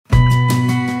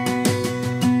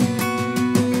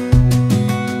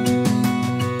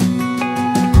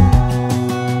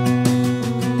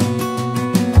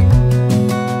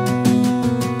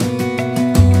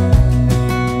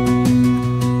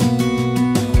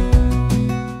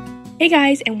Hey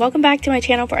guys, and welcome back to my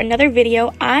channel for another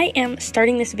video. I am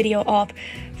starting this video off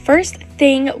first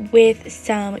thing with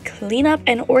some cleanup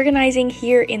and organizing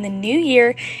here in the new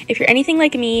year. If you're anything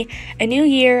like me, a new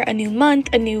year, a new month,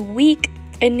 a new week,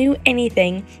 a new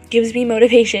anything gives me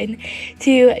motivation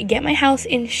to get my house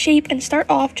in shape and start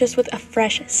off just with a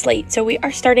fresh slate. So we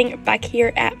are starting back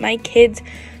here at my kids'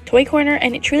 toy corner,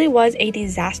 and it truly was a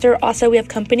disaster. Also, we have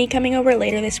company coming over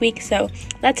later this week, so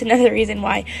that's another reason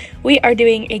why we are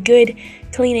doing a good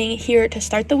cleaning here to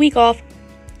start the week off,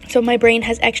 so my brain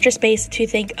has extra space to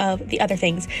think of the other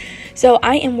things. So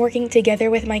I am working together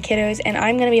with my kiddos, and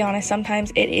I'm going to be honest,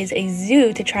 sometimes it is a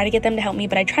zoo to try to get them to help me,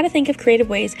 but I try to think of creative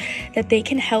ways that they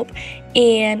can help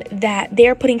and that they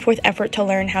are putting forth effort to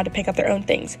learn how to pick up their own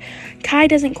things. Kai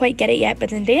doesn't quite get it yet,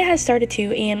 but Zendaya has started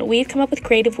to, and we've come up with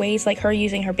creative ways like her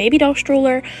using her baby doll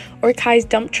stroller or Kai's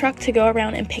dump truck to go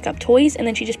around and pick up toys, and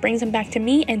then she just brings them back to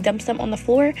me and dumps them on the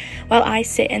floor while I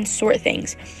sit and sort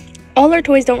things. All our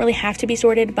toys don't really have to be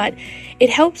sorted, but it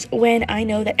helps when I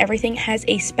know that everything has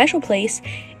a special place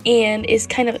and is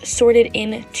kind of sorted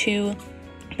into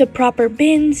the proper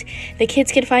bins. The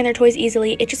kids can find their toys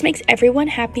easily. It just makes everyone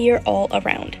happier all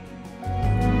around.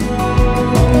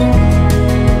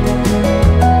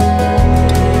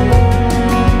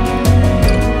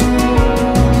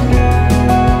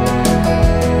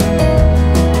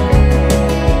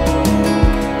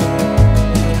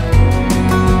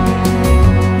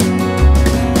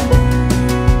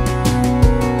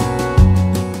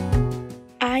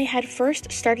 Had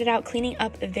first started out cleaning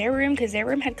up their room because their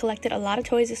room had collected a lot of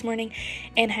toys this morning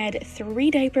and had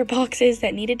 3 diaper boxes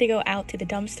that needed to go out to the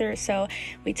dumpster. So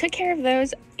we took care of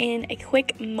those in a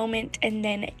quick moment and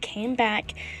then came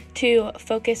back to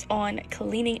focus on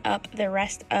cleaning up the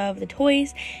rest of the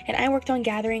toys, and I worked on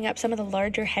gathering up some of the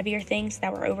larger, heavier things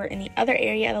that were over in the other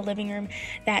area of the living room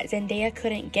that Zendaya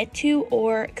couldn't get to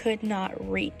or could not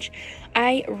reach.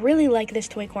 I really like this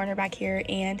toy corner back here,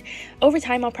 and over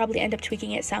time I'll probably end up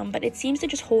tweaking it some, but it seems to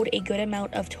just hold a good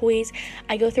amount of toys.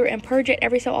 I go through and purge it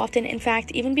every so often. In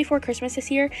fact, even before Christmas this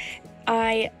year,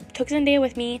 I took Zendaya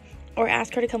with me, or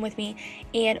asked her to come with me,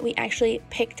 and we actually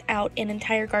picked out an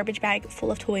entire garbage bag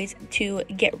full of toys to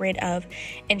get rid of,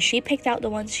 and she picked out the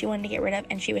ones she wanted to get rid of,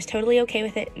 and she was totally okay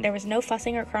with it. There was no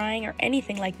fussing or crying or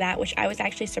anything like that, which I was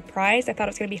actually surprised. I thought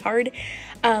it was going to be hard,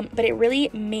 but it really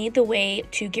made the way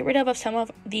to get rid of some of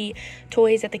the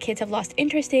toys that the kids have lost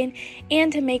interest in,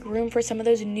 and to make room for some of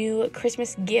those new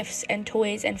Christmas gifts and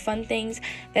toys and fun things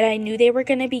that I knew they were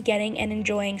going to be getting and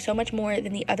enjoying so much more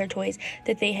than the other toys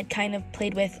that they had kind of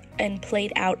played with and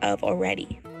played out of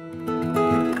already.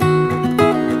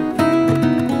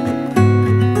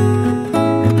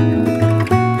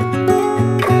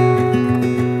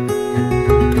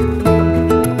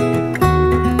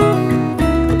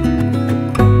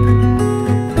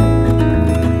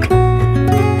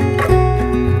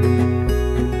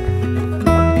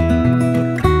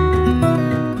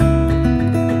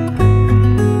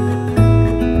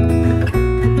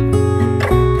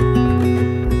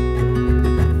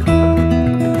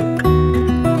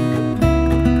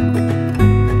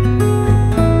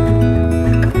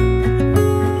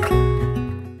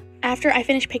 After I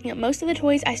finished picking up most of the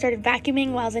toys, I started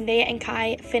vacuuming while Zendaya and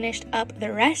Kai finished up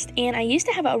the rest. And I used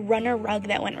to have a runner rug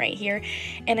that went right here,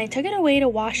 and I took it away to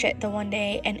wash it the one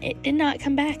day, and it did not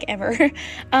come back ever.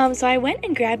 So I went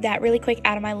and grabbed that really quick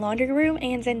out of my laundry room,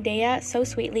 and Zendaya so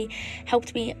sweetly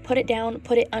helped me put it down,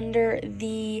 put it under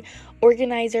the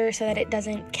organizer so that it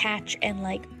doesn't catch and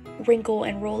like wrinkle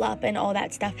and roll up and all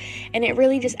that stuff, and it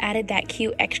really just added that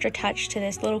cute extra touch to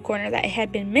this little corner that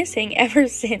had been missing ever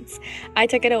since I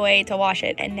took it away to wash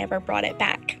it and never brought it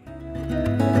back.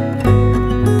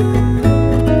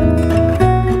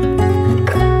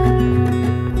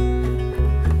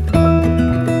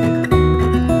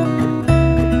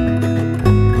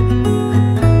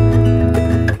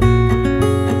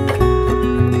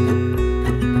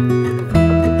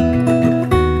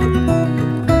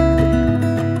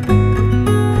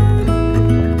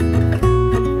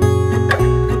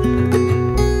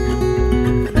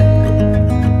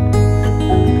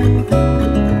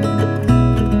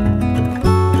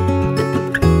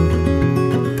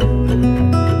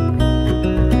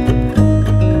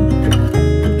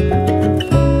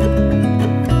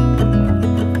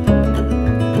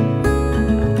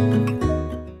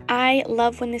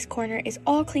 love when this corner is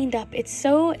all cleaned up. It's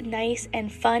so nice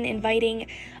and fun, inviting,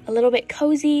 a little bit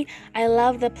cozy. I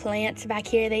love the plants back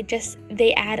here.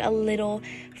 They add a little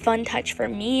fun touch for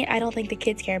me. I don't think the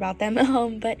kids care about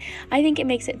them, but I think it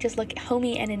makes it just look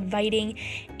homey and inviting.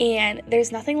 And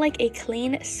there's nothing like a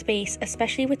clean space,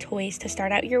 especially with toys, to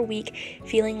start out your week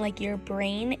feeling like your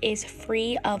brain is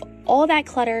free of all that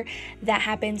clutter that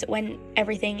happens when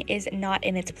everything is not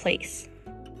in its place.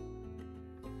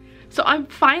 So I'm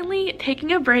finally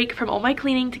taking a break from all my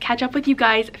cleaning to catch up with you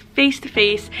guys face to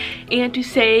face and to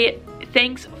say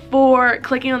thanks for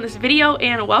clicking on this video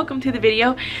and welcome to the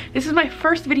video. This is my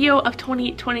first video of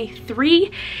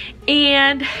 2023,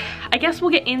 and I guess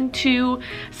we'll get into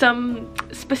some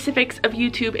specifics of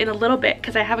YouTube in a little bit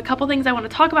because I have a couple things I want to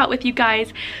talk about with you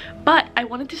guys. But I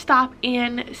wanted to stop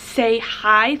and say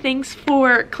hi, thanks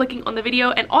for clicking on the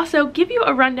video, and also give you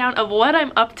a rundown of what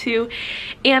I'm up to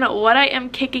and what I am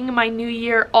kicking my new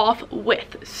year off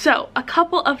with. So, a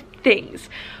couple of things.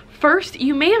 First,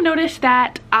 you may have noticed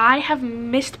that I have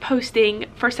missed posting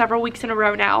for several weeks in a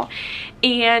row now,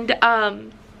 and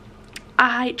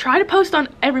I try to post on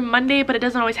every Monday, but it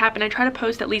doesn't always happen. I try to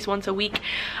post at least once a week,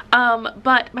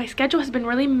 but my schedule has been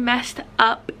really messed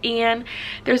up, and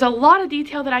there's a lot of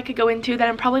detail that I could go into that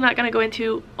I'm probably not going to go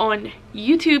into on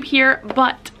YouTube here,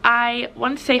 but I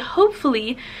want to say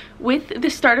hopefully with the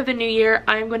start of the new year,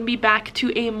 I'm going to be back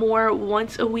to a more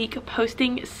once a week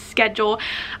posting schedule.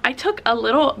 I took a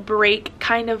little break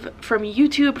kind of from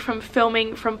YouTube, from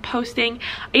filming, from posting.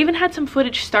 I even had some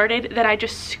footage started that I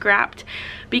just scrapped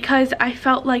because I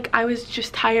felt like I was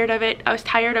just tired of it. I was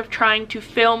tired of trying to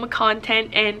film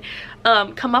content and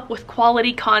come up with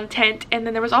quality content, and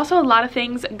then there was also a lot of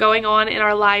things going on in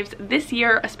our lives this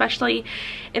year, especially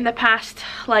in the past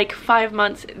like 5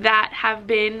 months, that have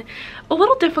been a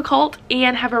little difficult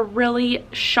and have really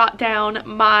shot down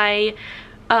my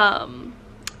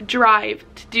drive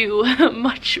to do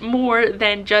much more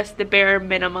than just the bare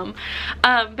minimum.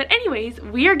 But anyways,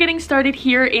 we are getting started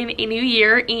here in a new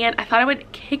year, and I thought I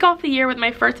would kick off the year with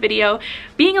my first video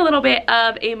being a little bit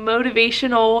of a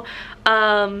motivational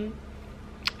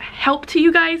help to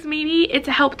you guys. Maybe it's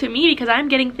a help to me because I'm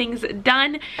getting things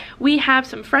done. We have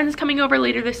some friends coming over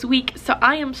later this week, so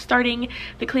I am starting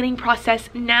the cleaning process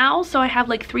now, so I have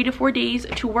like 3 to 4 days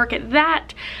to work at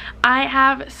that. I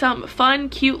have some fun,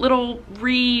 cute little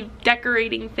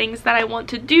redecorating things that I want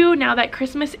to do now that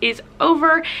Christmas is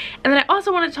over. And then I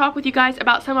also want to talk with you guys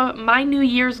about some of my New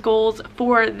Year's goals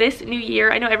for this new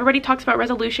year. I know everybody talks about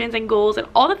resolutions and goals and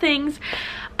all the things,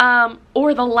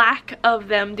 or the lack of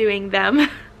them doing them.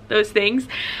 Those things,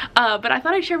 but I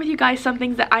thought I'd share with you guys some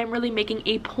things that I'm really making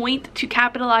a point to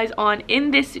capitalize on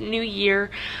in this new year.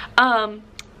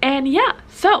 And yeah,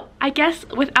 so I guess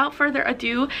without further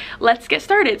ado, let's get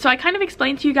started. So I kind of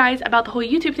explained to you guys about the whole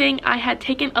YouTube thing. I had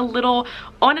taken a little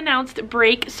unannounced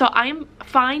break, so I'm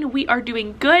fine. We are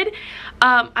doing good.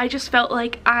 I just felt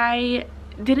like I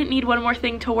didn't need one more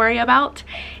thing to worry about,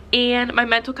 and my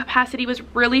mental capacity was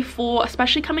really full,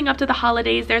 especially coming up to the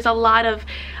holidays. There's a lot of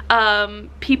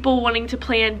people wanting to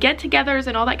plan get-togethers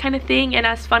and all that kind of thing, and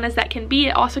as fun as that can be,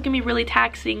 it also can be really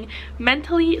taxing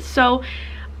mentally. So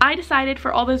I decided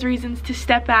for all those reasons to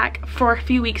step back for a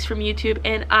few weeks from YouTube,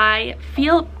 and I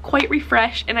feel quite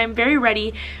refreshed, and I'm very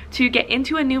ready to get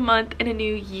into a new month and a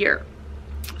new year.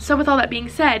 So with all that being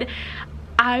said,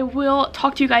 I will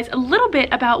talk to you guys a little bit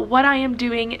about what I am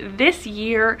doing this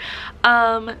year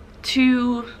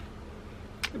to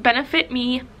benefit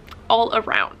me all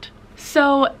around.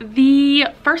 So the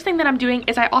first thing that I'm doing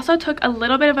is I also took a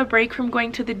little bit of a break from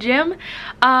going to the gym.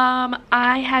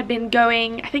 I had been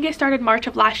going, I think I started March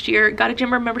of last year, got a gym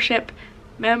membership,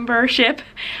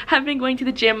 have been going to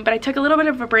the gym, but I took a little bit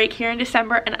of a break here in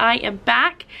December, and I am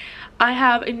back. I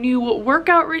have a new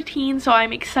workout routine, so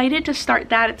I'm excited to start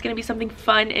that. It's going to be something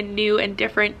fun and new and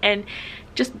different, and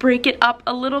just break it up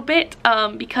a little bit,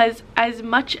 because as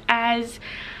much as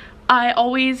I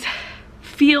always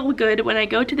feel good when I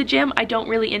go to the gym, I don't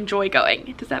really enjoy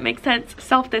going. Does that make sense?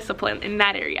 Self-discipline in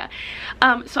that area.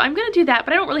 So I'm gonna do that,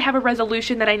 but I don't really have a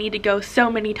resolution that I need to go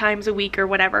so many times a week or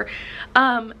whatever.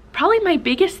 Probably my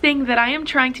biggest thing that I am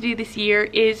trying to do this year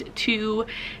is to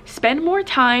spend more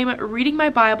time reading my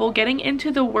Bible, getting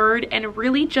into the Word, and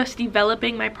really just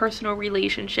developing my personal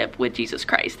relationship with Jesus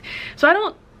Christ. So I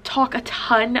don't talk a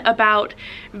ton about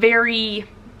very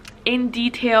in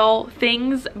detail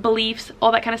things, beliefs,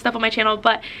 all that kind of stuff on my channel,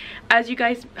 but as you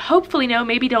guys hopefully know,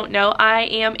 maybe don't know, I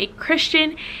am a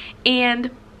Christian, and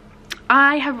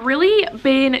I have really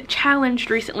been challenged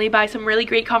recently by some really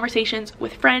great conversations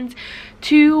with friends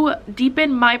to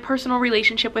deepen my personal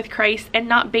relationship with Christ and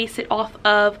not base it off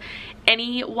of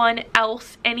anyone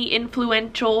else, any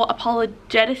influential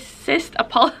apologetics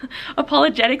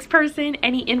person,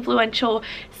 any influential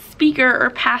speaker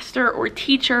or pastor or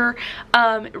teacher.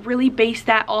 Really base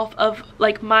that off of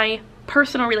like my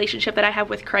personal relationship that I have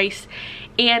with Christ,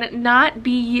 and not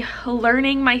be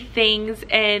learning my things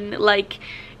and like,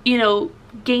 you know,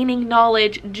 gaining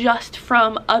knowledge just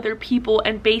from other people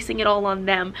and basing it all on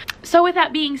them. So with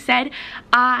that being said,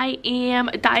 I am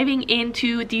diving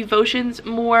into devotions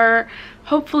more,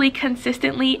 hopefully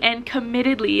consistently and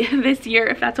committedly this year,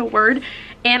 if that's a word.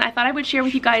 And I thought I would share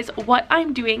with you guys what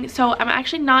I'm doing. So I'm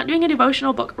actually not doing a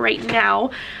devotional book right now.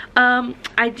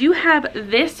 I do have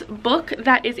this book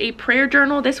that is a prayer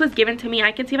journal. This was given to me.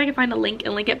 I can see if I can find a link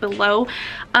and link it below.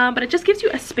 But it just gives you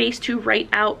a space to write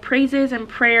out praises and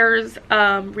prayers,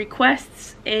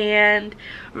 requests and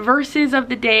verses of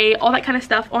the day, all that kind of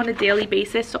stuff on a daily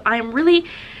basis. So I'm really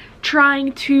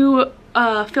trying to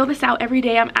fill this out every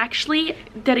day. I'm actually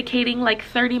dedicating like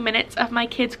 30 minutes of my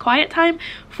kids' quiet time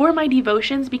for my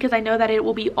devotions, because I know that it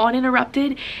will be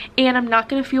uninterrupted and I'm not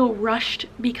going to feel rushed,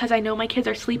 because I know my kids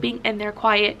are sleeping and they're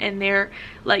quiet and they're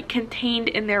like contained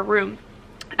in their room.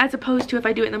 As opposed to if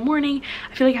I do it in the morning,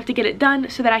 I feel like I have to get it done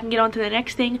so that I can get on to the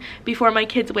next thing before my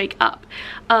kids wake up.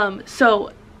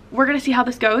 So we're gonna see how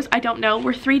this goes. I don't know.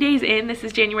 We're 3 days in. This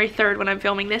is January 3rd when I'm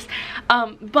filming this.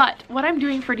 But what I'm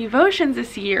doing for devotions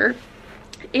this year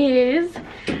is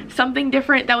something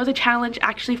different. That was a challenge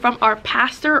actually from our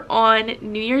pastor on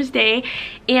New Year's Day,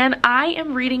 and I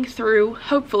am reading through,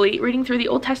 hopefully reading through the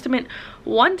Old Testament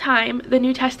 1 time, the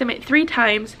New Testament 3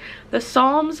 times, the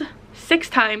Psalms 6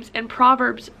 times, and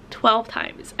Proverbs 12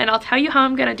 times. And I'll tell you how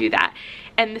I'm gonna do that.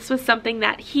 And this was something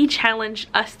that he challenged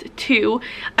us to.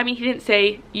 I mean, he didn't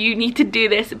say you need to do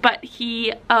this, but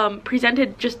he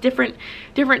presented just different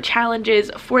challenges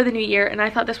for the new year, and I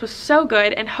thought this was so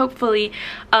good and hopefully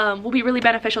will be really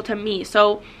beneficial to me.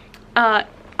 So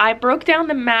I broke down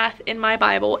the math in my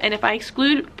Bible, and if I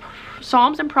exclude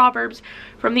Psalms and Proverbs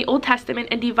from the Old Testament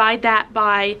and divide that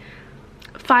by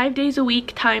 5 days a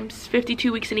week times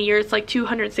 52 weeks in a year, it's like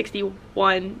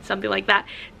 261, something like that,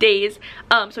 days.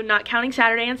 So not counting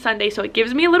Saturday and Sunday, so it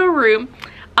gives me a little room.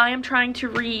 I am trying to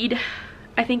read,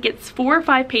 I think it's 4 or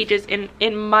 5 pages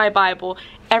in my Bible,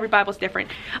 every Bible's different,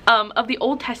 of the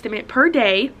Old Testament per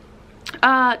day,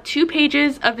 2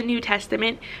 pages of the New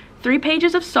Testament, 3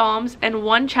 pages of Psalms, and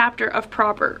 1 chapter of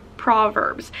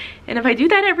Proverbs. And if I do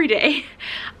that every day,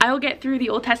 I will get through the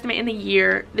Old Testament in the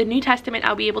year. The New Testament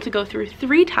I'll be able to go through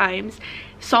 3 times,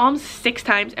 Psalms 6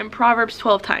 times, and Proverbs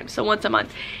 12 times, so once a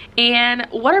month. And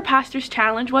what our pastor's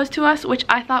challenge was to us, which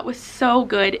I thought was so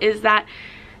good, is that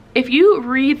if you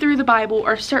read through the Bible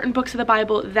or certain books of the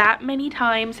Bible that many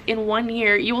times in 1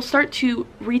 year, you will start to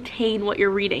retain what you're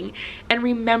reading and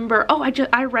remember, oh,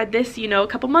 I read this, you know, a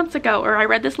couple months ago, or I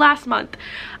read this last month.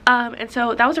 And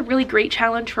so that was a really great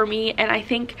challenge for me, and I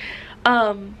think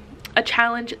a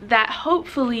challenge that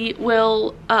hopefully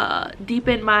will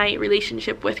deepen my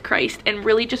relationship with Christ and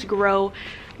really just grow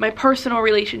my personal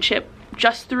relationship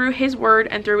just through his word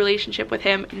and through relationship with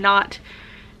him, not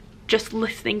just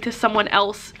listening to someone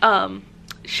else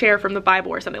share from the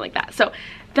Bible or something like that. So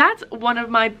that's one of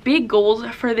my big goals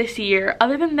for this year.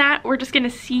 Other than that, we're just gonna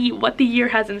see what the year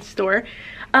has in store.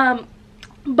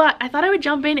 But I thought I would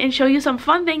jump in and show you some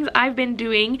fun things I've been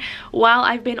doing while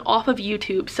I've been off of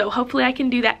YouTube. So hopefully I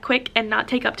can do that quick and not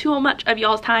take up too much of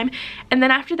y'all's time. And then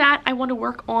after that, I want to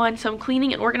work on some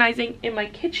cleaning and organizing in my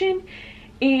kitchen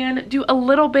and do a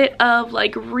little bit of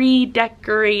like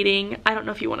redecorating. I don't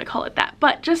know if you want to call it that,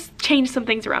 but just change some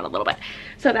things around a little bit.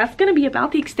 So that's going to be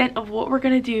about the extent of what we're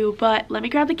going to do. But let me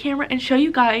grab the camera and show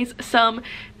you guys some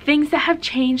things that have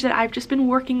changed that I've just been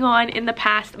working on in the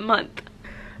past month.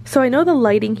 So I know the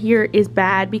lighting here is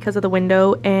bad because of the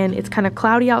window and it's kind of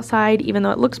cloudy outside even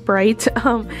though it looks bright.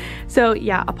 So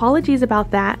yeah, apologies about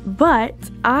that, but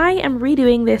I am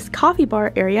redoing this coffee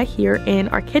bar area here in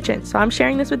our kitchen. So I'm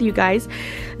sharing this with you guys.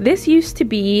 This used to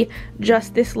be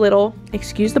just this little,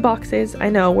 excuse the boxes, I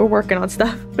know we're working on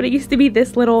stuff, but it used to be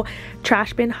this little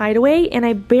trash bin hideaway, and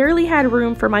I barely had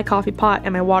room for my coffee pot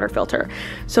and my water filter.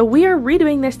 So we are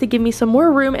redoing this to give me some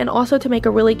more room and also to make a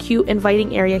really cute,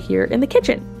 inviting area here in the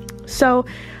kitchen. So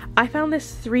I found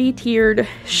this 3-tiered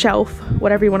shelf,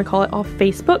 whatever you want to call it, off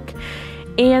Facebook,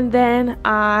 and then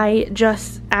I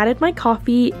just added my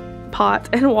coffee pot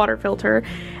and water filter,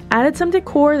 added some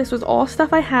decor. This was all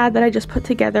stuff I had that I just put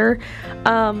together,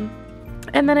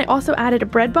 and then I also added a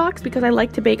bread box because I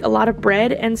like to bake a lot of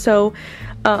bread, and so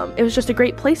it was just a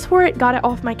great place for it. Got it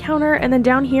off my counter. And then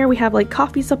down here we have like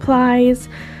coffee supplies.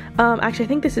 Actually I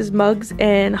think this is mugs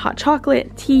and hot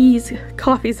chocolate, teas,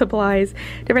 coffee supplies,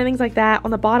 different things like that.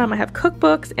 On the bottom I have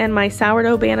cookbooks and my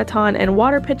sourdough banneton and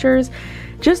water pitchers.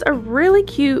 Just a really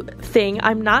cute thing.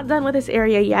 I'm not done with this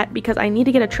area yet because I need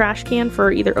to get a trash can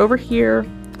for either over here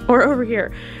or over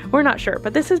here. We're not sure,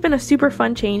 but this has been a super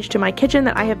fun change to my kitchen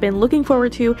that I have been looking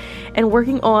forward to and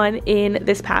working on in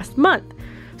this past month.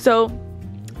 So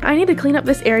I need to clean up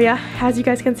this area. As you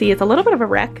guys can see, it's a little bit of a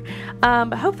wreck,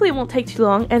 but hopefully it won't take too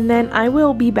long, and then I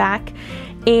will be back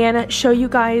and show you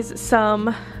guys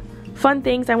some fun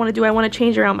things I want to do. I want to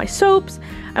change around my soaps.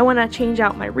 I want to change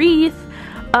out my wreath.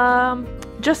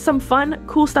 Just some fun,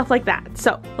 cool stuff like that.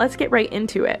 So let's get right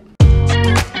into it.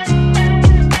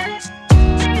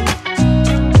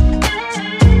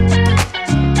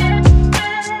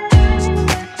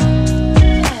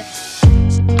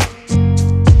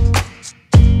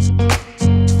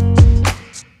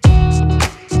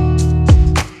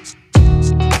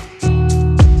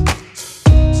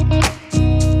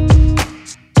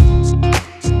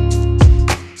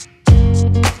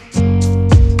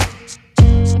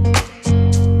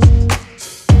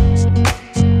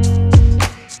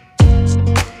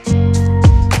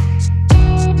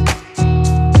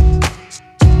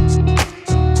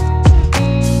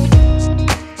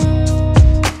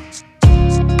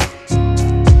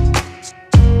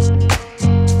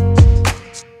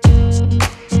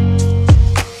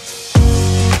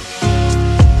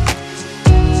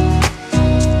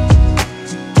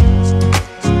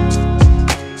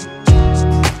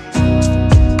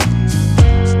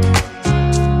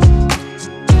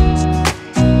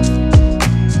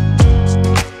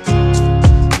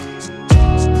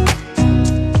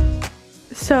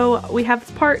 So we have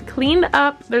this part cleaned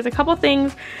up. There's a couple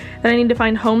things that I need to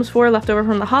find homes for left over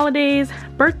from the holidays,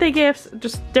 birthday gifts,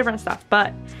 just different stuff,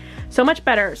 but so much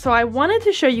better. So I wanted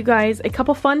to show you guys a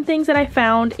couple fun things that I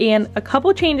found and a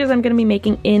couple changes I'm gonna be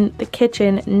making in the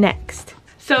kitchen next.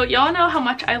 So y'all know how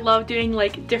much I love doing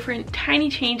like different tiny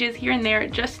changes here and there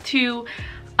just to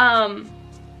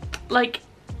like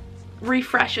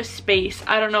refresh a space.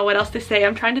 I don't know what else to say.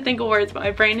 I'm trying to think of words, but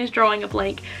my brain is drawing a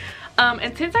blank.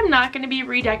 And since I'm not going to be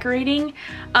redecorating,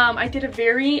 I did a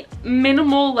very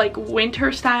minimal like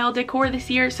winter style decor this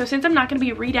year. So since I'm not going to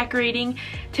be redecorating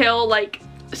till like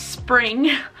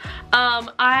spring,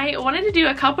 I wanted to do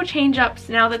a couple change ups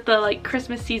now that the like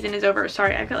Christmas season is over.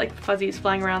 Sorry, I've got like fuzzies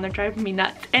flying around. They're driving me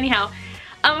nuts. Anyhow,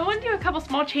 I want to do a couple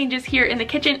small changes here in the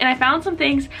kitchen, and I found some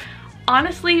things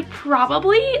honestly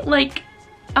probably like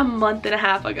a month and a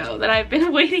half ago that I've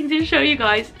been waiting to show you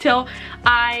guys till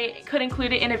I could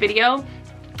include it in a video.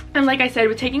 And like I said,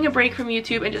 with taking a break from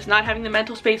YouTube and just not having the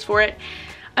mental space for it,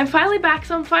 I'm finally back.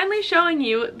 So I'm finally showing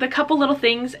you the couple little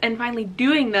things and finally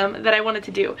doing them that I wanted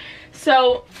to do.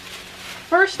 So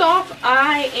first off,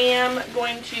 I am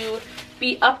going to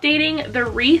be updating the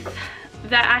wreath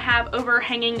that I have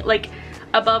overhanging like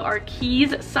above our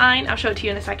keys sign. I'll show it to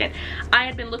you in a second. I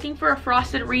had been looking for a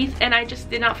frosted wreath and I just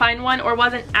did not find one, or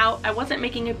I wasn't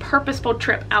making a purposeful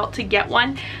trip out to get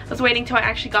one. I was waiting till I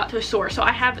actually got to a store. So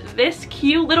I have this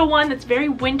cute little one that's very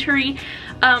wintry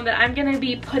that I'm gonna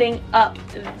be putting up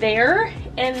there,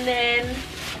 and then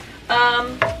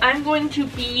I'm going to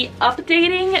be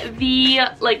updating the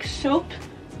like soap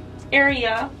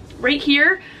area right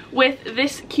here with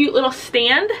this cute little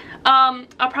stand.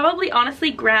 I'll probably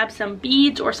honestly grab some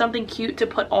beads or something cute to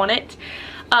put on it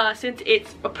since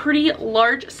it's a pretty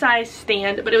large size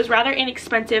stand, but it was rather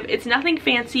inexpensive. It's nothing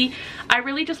fancy. I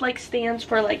really just like stands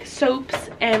for like soaps,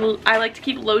 and I like to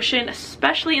keep lotion,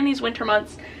 especially in these winter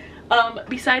months,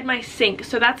 beside my sink.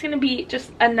 So that's gonna be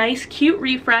just a nice cute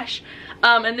refresh,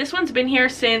 and this one's been here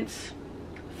since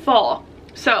fall,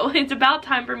 so it's about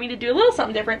time for me to do a little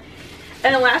something different.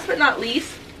 And then last but not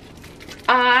least,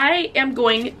 I am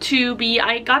going to be,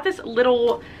 I got this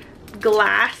little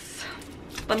glass.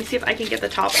 Let me see if I can get the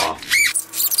top off.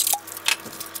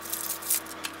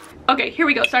 Okay, here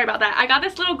we go. Sorry about that. I got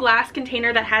this little glass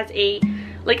container that has a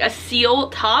seal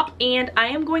top, and I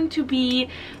am going to be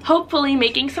hopefully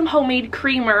making some homemade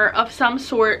creamer of some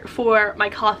sort for my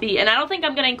coffee. And I don't think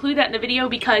I'm going to include that in the video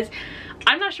because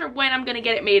I'm not sure when I'm going to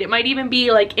get it made. It might even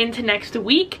be like into next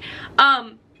week.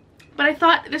 But I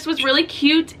thought this was really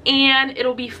cute and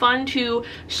it'll be fun to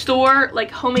store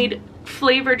like homemade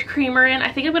flavored creamer in.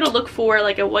 I think I'm gonna look for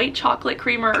like a white chocolate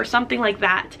creamer or something like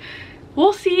that.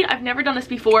 We'll see. I've never done this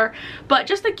before, but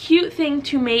just a cute thing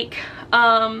to make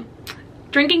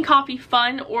drinking coffee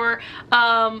fun, or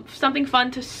something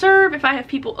fun to serve if I have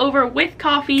people over with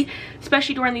coffee,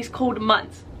 especially during these cold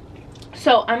months.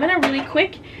 So I'm gonna really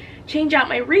quick change out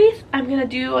my wreath. I'm gonna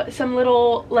do some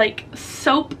little like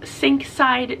soap sink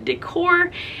side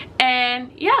decor,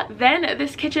 and yeah, then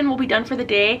this kitchen will be done for the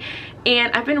day.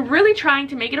 And I've been really trying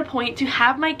to make it a point to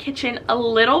have my kitchen a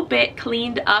little bit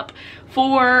cleaned up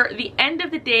for the end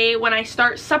of the day when I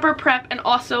start supper prep, and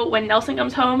also when Nelson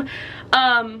comes home.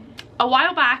 A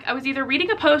while back, I was either reading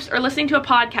a post or listening to a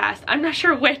podcast, I'm not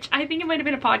sure which, I think it might have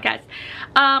been a podcast,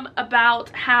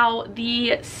 about how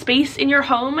the space in your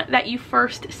home that you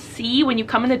first see when you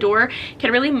come in the door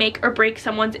can really make or break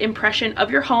someone's impression of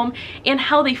your home and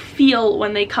how they feel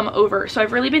when they come over. So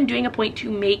I've really been doing a point to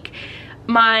make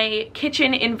my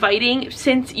kitchen inviting.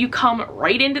 Since you come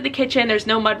right into the kitchen, there's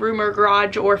no mudroom or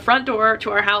garage or front door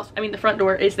to our house. I mean, the front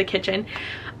door is the kitchen.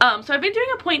 So I've been doing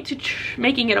a point to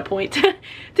making it a point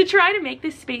to try to make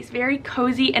this space very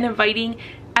cozy and inviting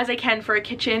as I can for a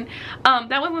kitchen.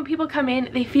 That way when people come in,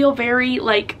 they feel very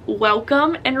like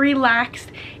welcome and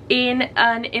relaxed in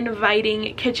an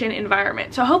inviting kitchen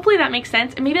environment. So hopefully that makes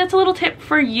sense, and maybe that's a little tip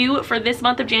for you for this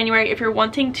month of January if you're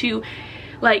wanting to,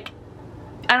 like,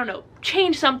 I don't know,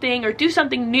 change something or do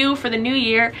something new for the new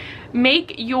year.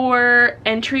 Make your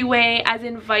entryway as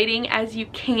inviting as you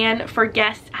can for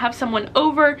guests. Have someone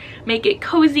over, make it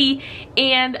cozy,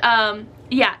 and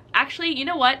yeah, actually, you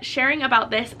know what, sharing about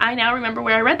this, I now remember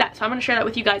where I read that, so I'm going to share that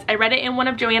with you guys. I read it in one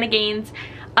of Joanna Gaines'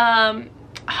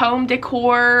 home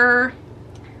decor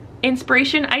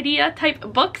inspiration idea type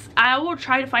books. I will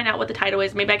try to find out what the title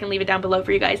is. Maybe I can leave it down below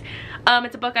for you guys.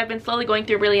 It's a book I've been slowly going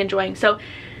through, really enjoying. So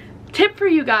tip for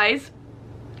you guys,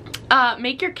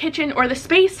 make your kitchen, or the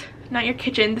space, not your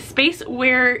kitchen, the space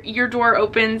where your door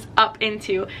opens up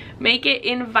into, make it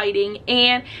inviting.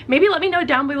 And maybe let me know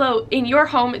down below, in your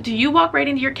home, do you walk right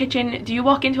into your kitchen? Do you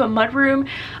walk into a mudroom?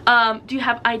 Do you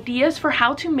have ideas for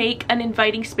how to make an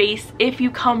inviting space if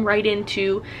you come right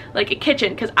into like a kitchen?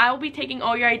 Because I will be taking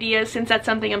all your ideas, since that's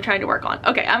something I'm trying to work on.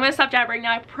 Okay, I'm gonna stop jabbering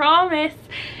now, I promise,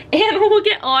 and we'll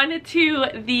get on to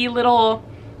the little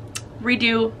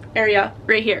redo area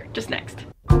right here just next.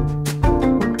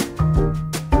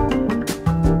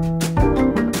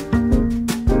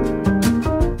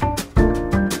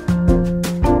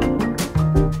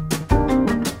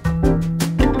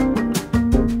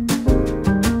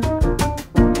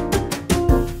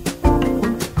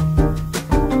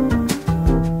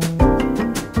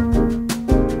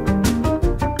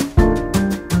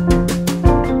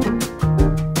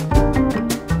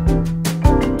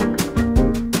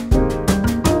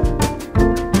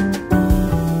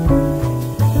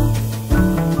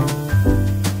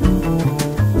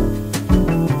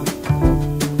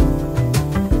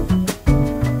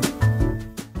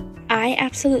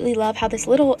 Absolutely love how this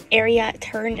little area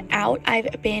turned out.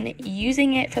 I've been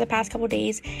using it for the past couple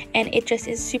days, and it just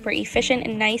is super efficient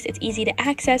and nice. It's easy to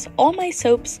access all my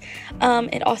soaps.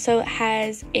 It also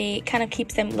has a kind of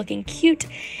keeps them looking cute,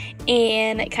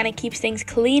 and it kind of keeps things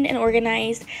clean and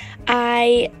organized.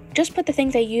 I just put the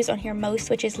things I use on here most,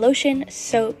 which is lotion,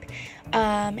 soap,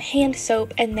 hand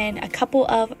soap, and then a couple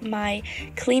of my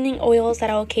cleaning oils that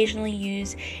I'll occasionally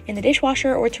use in the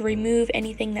dishwasher or to remove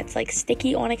anything that's like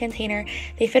sticky on a container.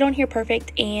 They fit on here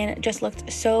perfect and just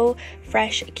looked so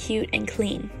fresh, cute, and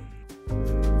clean.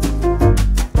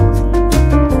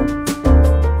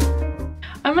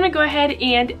 I'm gonna go ahead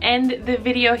and end the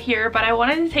video here, but I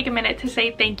wanted to take a minute to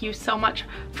say thank you so much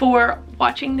for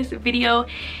watching this video,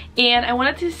 and I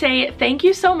wanted to say thank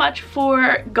you so much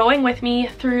for going with me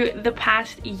through the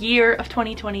past year of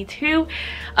 2022.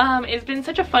 It's been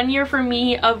such a fun year for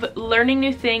me of learning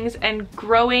new things and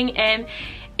growing, and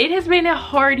it has been a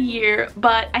hard year,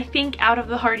 but I think out of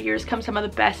the hard years come some of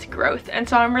the best growth, and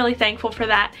so I'm really thankful for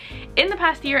that in the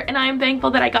past year, and I am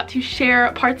thankful that I got to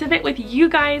share parts of it with you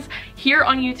guys here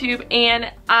on YouTube,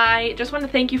 and I just want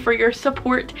to thank you for your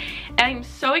support. And I'm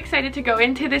so excited to go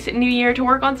into this new year to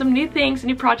work on some new things,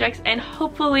 new projects, and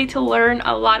hopefully to learn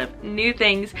a lot of new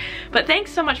things. But thanks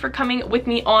so much for coming with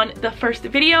me on the first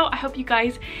video. I hope you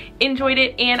guys enjoyed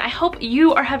it, and I hope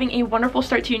you are having a wonderful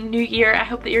start to your new year. I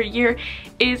hope that your year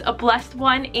is a blessed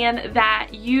one, and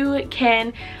that you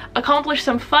can accomplish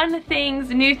some fun things,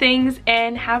 new things,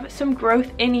 and have some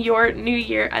growth in your new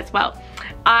year as well.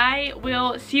 I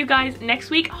will see you guys next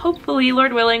week, hopefully,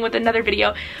 Lord willing, with another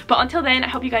video. But until then, I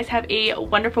hope you guys have a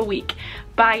wonderful week.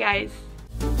 Bye,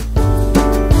 guys.